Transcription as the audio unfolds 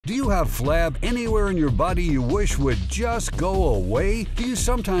Do you have flab anywhere in your body you wish would just go away? Do you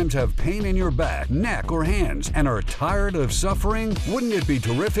sometimes have pain in your back, neck, or hands and are tired of suffering? Wouldn't it be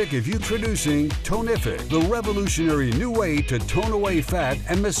terrific if introducing Tonific, the revolutionary new way to tone away fat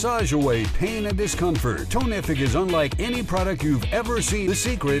and massage away pain and discomfort? Tonific is unlike any product you've ever seen. The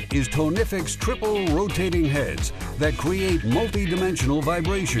secret is Tonific's triple rotating heads that create multi-dimensional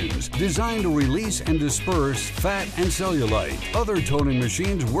vibrations designed to release and disperse fat and cellulite. Other toning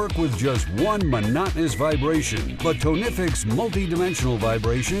machines work with just one monotonous vibration, but Tonific's multi-dimensional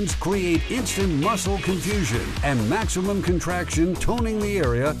vibrations create instant muscle confusion and maximum contraction, toning the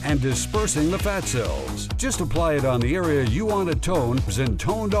area and dispersing the fat cells. Just apply it on the area you want to tone and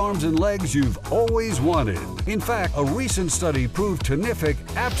toned arms and legs you've always wanted. In fact, a recent study proved Tonific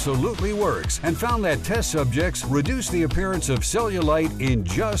absolutely works and found that test subjects reduced the appearance of cellulite in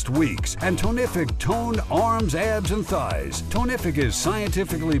just weeks, and Tonific toned arms, abs, and thighs. Tonific is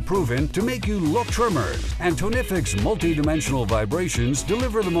scientifically proven to make you look trimmer, and Tonific's multi-dimensional vibrations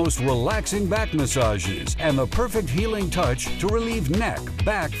deliver the most relaxing back massages and the perfect healing touch to relieve neck,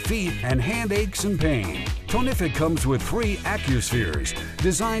 back, feet, and hand aches and pain. Tonific comes with 3 Acu-Spheres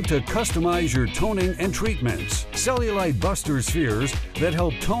designed to customize your toning and treatments. Cellulite Buster spheres that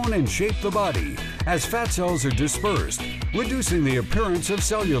help tone and shape the body as fat cells are dispersed, reducing the appearance of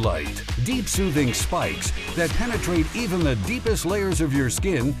cellulite. Deep soothing spikes that penetrate even the deepest layers of your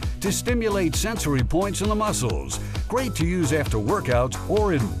skin to stimulate sensory points in the muscles. Great to use after workouts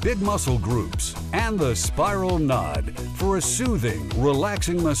or in big muscle groups. And the spiral nod for a soothing,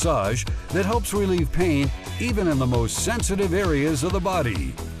 relaxing massage that helps relieve pain even in the most sensitive areas of the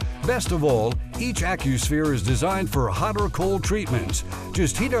body. Best of all, each Acu-Sphere is designed for hot or cold treatments.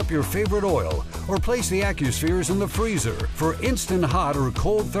 Just heat up your favorite oil or place the Acu-Spheres in the freezer for instant hot or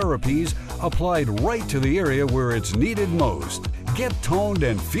cold therapies applied right to the area where it's needed most. Get toned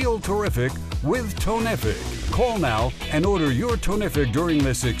and feel terrific with Tonific. Call now and order your Tonific during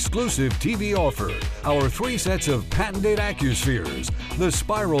this exclusive TV offer. Our 3 sets of patented Acu-Spheres, the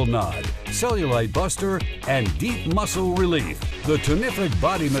Spiral Nod, Cellulite Buster, and Deep Muscle Relief, the Tonific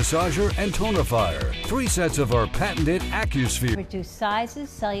Body Massager and Tonifier. 3 sets of our patented Acu-Sphere. Reduced sizes,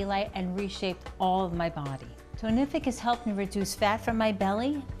 cellulite, and reshaped all of my body. Tonific has helped me reduce fat from my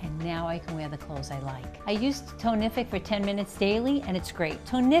belly, and now I can wear the clothes I like. I used Tonific for 10 minutes daily, and it's great.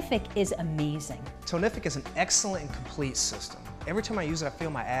 Tonific is amazing. Tonific is an excellent and complete system. Every time I use it, I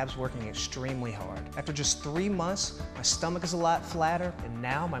feel my abs working extremely hard. After just 3 months, my stomach is a lot flatter, and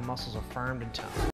now my muscles are firm and toned.